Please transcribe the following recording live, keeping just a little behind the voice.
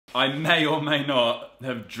I may or may not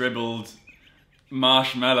have dribbled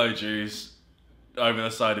marshmallow juice over the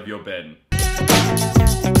side of your bin.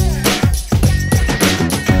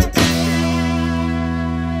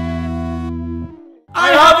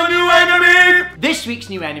 I have a new enemy! This week's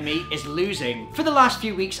new enemy is losing. For the last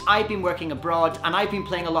few weeks, I've been working abroad and I've been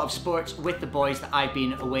playing a lot of sports with the boys that I've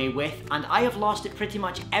been away with, and I have lost at pretty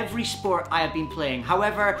much every sport I have been playing.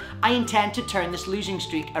 However, I intend to turn this losing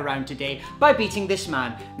streak around today by beating this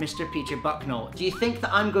man, Mr. Peter Bucknell. Do you think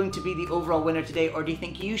that I'm going to be the overall winner today, or do you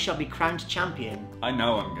think you shall be crowned champion? I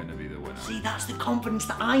know I'm going to be the winner. See, that's the confidence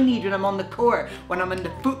that I need when I'm on the court, when I'm in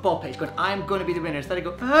the football pitch, going, I'm going to be the winner. Instead I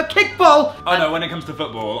go, kickball! Oh no, when it comes to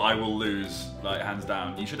football, I will lose, like, hands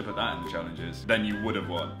down. You should have put that in the challenges. Then you would have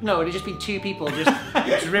won. No, it would have just been two people just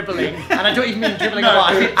dribbling. And I don't even mean dribbling a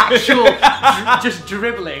lot, I mean actual just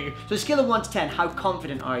dribbling. So scale of 1 to 10, how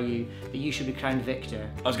confident are you that you should be crowned victor?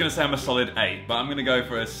 I was going to say I'm a solid 8, but I'm going to go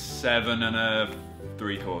for a 7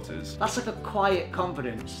 3/4. That's like a quiet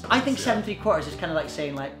confidence. I think 7 3/4 is kind of like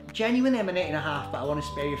saying, like, genuinely I'm an 8.5, but I want to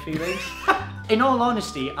spare your feelings. In all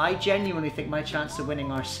honesty, I genuinely think my chances of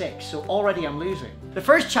winning are 6, so already I'm losing. The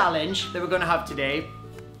first challenge that we're going to have today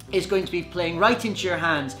is going to be playing right into your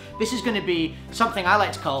hands. This is going to be something I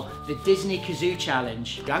like to call the Disney Kazoo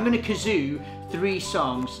Challenge. I'm going to kazoo 3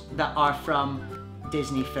 songs that are from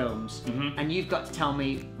Disney films, and you've got to tell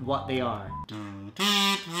me what they are.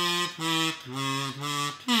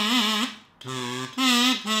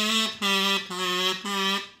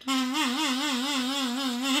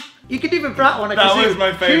 You could even brat one a kazoo. That was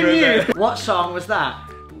my favourite bit. What song was that?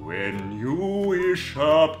 When you wish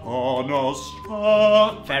upon a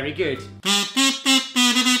star. Very good.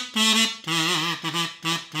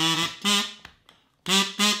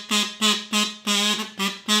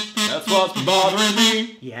 That's what's bothering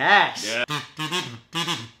me. Yes. Yeah.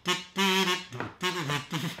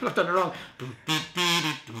 I've done it wrong.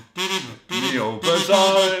 Neo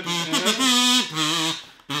Bazaar.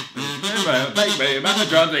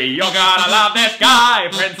 You're gonna love this guy,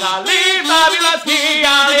 Prince Ali, fabulous key,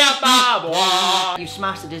 Ali. You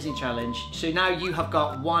smashed the Disney challenge, so now you have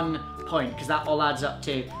got 1 point, because that all adds up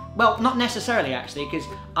to, well, not necessarily actually, because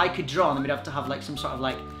I could draw and then we'd have to have like some sort of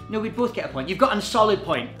like, no, we'd both get a point. You've got a solid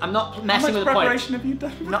point. I'm not messing with the point. How much preparation have you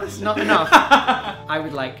done? Not enough. I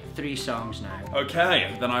would like 3 songs now.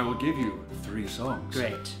 Okay, then I will give you 3 songs.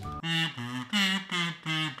 Great.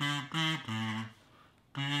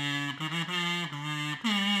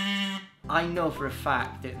 I know for a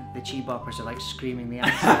fact that the Chi-boppers are like screaming the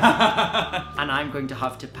answer, and I'm going to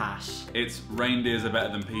have to pass. It's Reindeers Are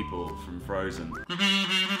Better Than People from Frozen.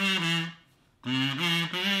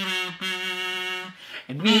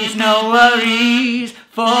 It means no worries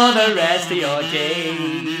for the rest of your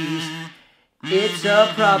days. It's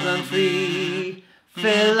a problem-free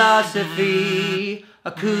philosophy.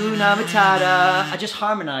 Hakuna Matata. I just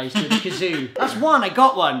harmonised with the kazoo. That's 1, I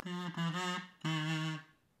got 1.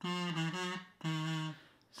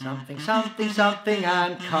 Something, something, something,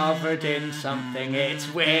 and covered in something, it's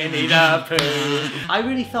Winnie the Pooh. I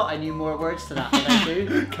really thought I knew more words to that than I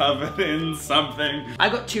do. Covered in something. I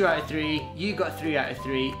got 2 out of 3, you got 3 out of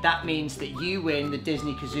 3. That means that you win the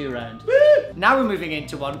Disney Kazoo round. Woo! Now we're moving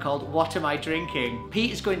into one called What Am I Drinking? Pete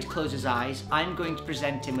is going to close his eyes, I'm going to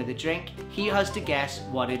present him with a drink, he has to guess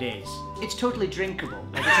what it is. It's totally drinkable.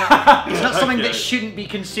 Like, it's not something that shouldn't be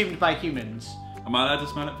consumed by humans. Am I allowed to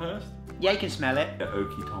smell it first? Yeah, you can smell it. Yeah,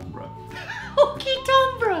 Oaky Tombra. Oaky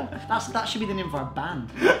Tombra! That should be the name of our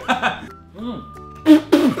band.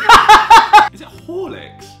 Is it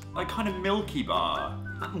Horlicks? Like kind of Milky Bar?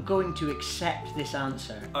 I'm going to accept this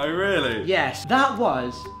answer. Oh really? Yes, that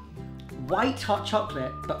was white hot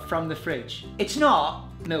chocolate, but from the fridge. It's not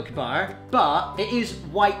Milky Bar, but it is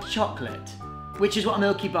white chocolate, which is what a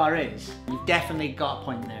Milky Bar is. You've definitely got a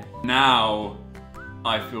point there. Now,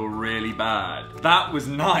 I feel really bad. That was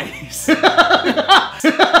nice. Okay.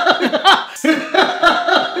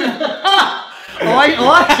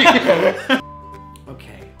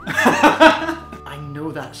 I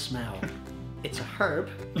know that smell. It's a herb.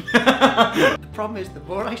 The problem is, the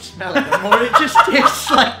more I smell it, the more it just tastes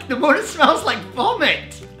like, the more it smells like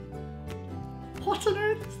vomit. What on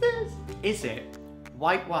earth is this? Is it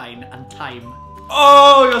white wine and thyme?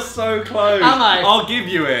 Oh, you're so close. Am I? I'll give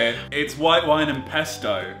you it. It's white wine and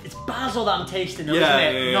pesto. It's basil that I'm tasting though, Yeah,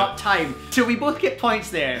 isn't it? yeah. Not thyme. So we both get points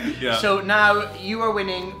there. Yeah. So now you are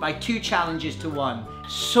winning by 2 challenges to 1.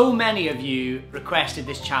 So many of you requested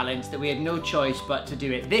this challenge that we had no choice but to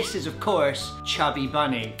do it. This is, of course, Chubby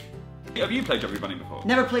Bunny. Have you played Chubby Bunny before?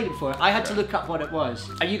 Never played it before. I had to look up what it was.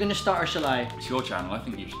 Are you going to start or shall I? It's your channel. I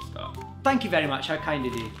think you should start. Thank you very much. How kind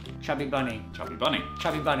of you. Chubby bunny. Chubby bunny.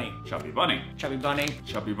 Chubby bunny. Chubby bunny. Chubby bunny.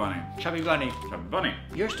 Chubby bunny. Chubby bunny. Chubby bunny.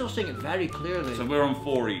 You're still saying it very clearly. So we're on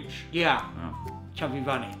 4 each. Yeah. Oh. Chubby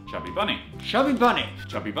bunny. Chubby bunny. Chubby bunny.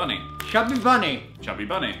 Chubby bunny. Chubby bunny. Chubby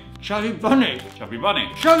bunny. Chubby bunny. Chubby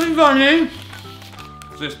bunny. Chubby bunny.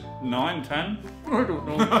 Is this 9, 10? I don't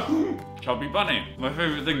know. Chubby bunny. My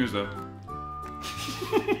favourite thing is that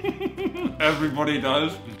everybody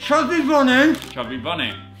does. Chubby bunny. Chubby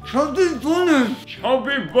bunny. Chubby bunny.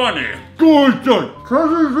 Chubby bunny. Good done.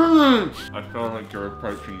 Chubby bunny. I feel like you're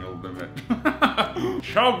approaching your limit.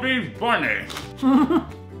 Chubby bunny.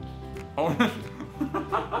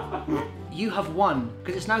 You have won,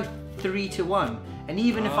 because it's now 3-1. And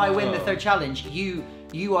even if I win the third challenge, you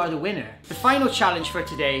are the winner. The final challenge for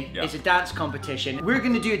today is a dance competition. We're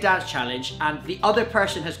going to do a dance challenge, and the other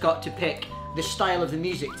person has got to pick the style of the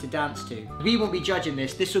music to dance to. We won't be judging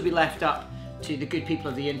this. This will be left up to the good people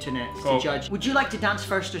of the internet to judge. Would you like to dance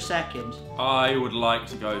first or second? I would like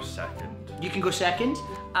to go second. You can go second.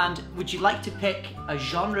 And would you like to pick a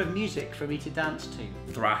genre of music for me to dance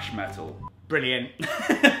to? Thrash metal. Brilliant.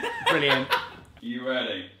 Brilliant. You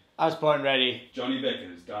ready? I was born ready. Jonny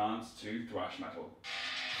Vickers, dance to thrash metal.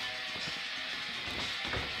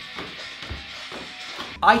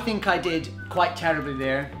 I think I did quite terribly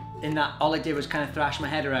there, in that all I did was kind of thrash my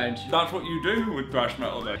head around. That's what you do with thrash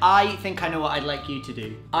metal then? I think I know what I'd like you to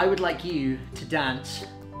do. I would like you to dance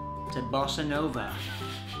to bossa nova.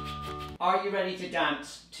 Are you ready to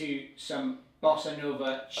dance to some bossa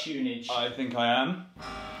nova tunage? I think I am.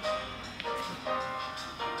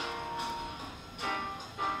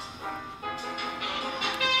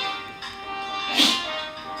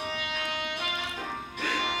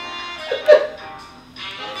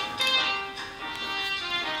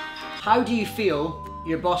 How do you feel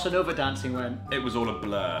your bossa nova dancing went? It was all a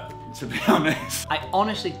blur, to be honest. I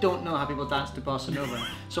honestly don't know how people dance to bossa nova.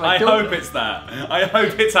 So I hope it's that. I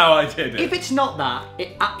hope it's how I did it. If it's not that,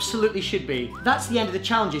 it absolutely should be. That's the end of the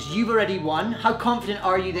challenges. You've already won. How confident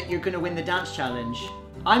are you that you're going to win the dance challenge?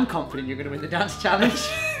 I'm confident you're going to win the dance challenge.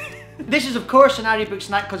 This is of course an Audiobooks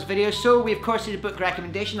Night Clubs video, so we of course need a book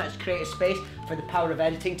recommendation. Let's create a space for the power of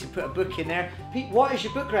editing to put a book in there. Pete, what is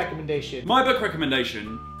your book recommendation? My book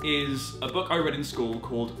recommendation is a book I read in school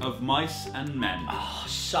called Of Mice and Men. Oh,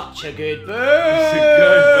 such a good book! It's a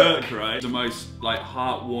good book, right? The most like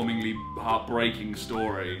heartwarmingly heartbreaking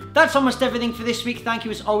story. That's almost everything for this week. Thank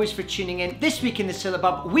you as always for tuning in. This week in the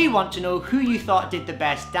Syllabub, we want to know who you thought did the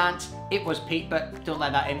best dance. It was Pete, but don't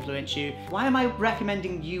let that influence you. Why am I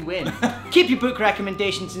recommending you win? Keep your book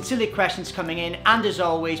recommendations and silly questions coming in, and as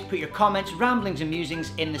always, put your comments, ramblings and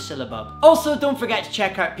musings in the Syllabub. Also, don't forget to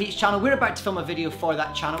check out Pete's channel. We're about to film a video for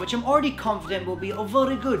that channel, which I'm already confident will be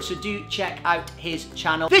very good, so do check out his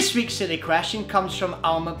channel. This week's silly question comes from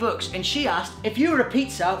Alma Books, and she asked, if you were a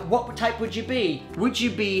pizza, what type would you be? Would you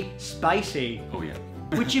be spicy? Oh yeah.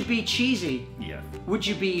 Would you be cheesy? Yeah. Would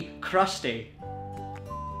you be crusty?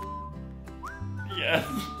 Yes.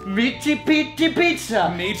 Meaty Peaty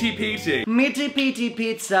Pizza! Meaty Peaty. Meaty Peaty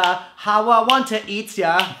Pizza, how I want to eat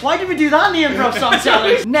ya. Why did we do that in the improv song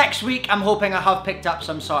challenge? Next week, I'm hoping I have picked up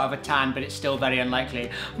some sort of a tan, but it's still very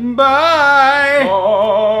unlikely. Bye!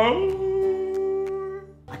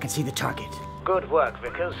 I can see the target. Good work,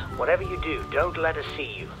 Vickers. Whatever you do, don't let us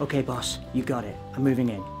see you. Okay, boss, you got it. I'm moving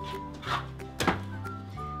in. I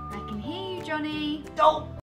can hear you, Jonny. Oh!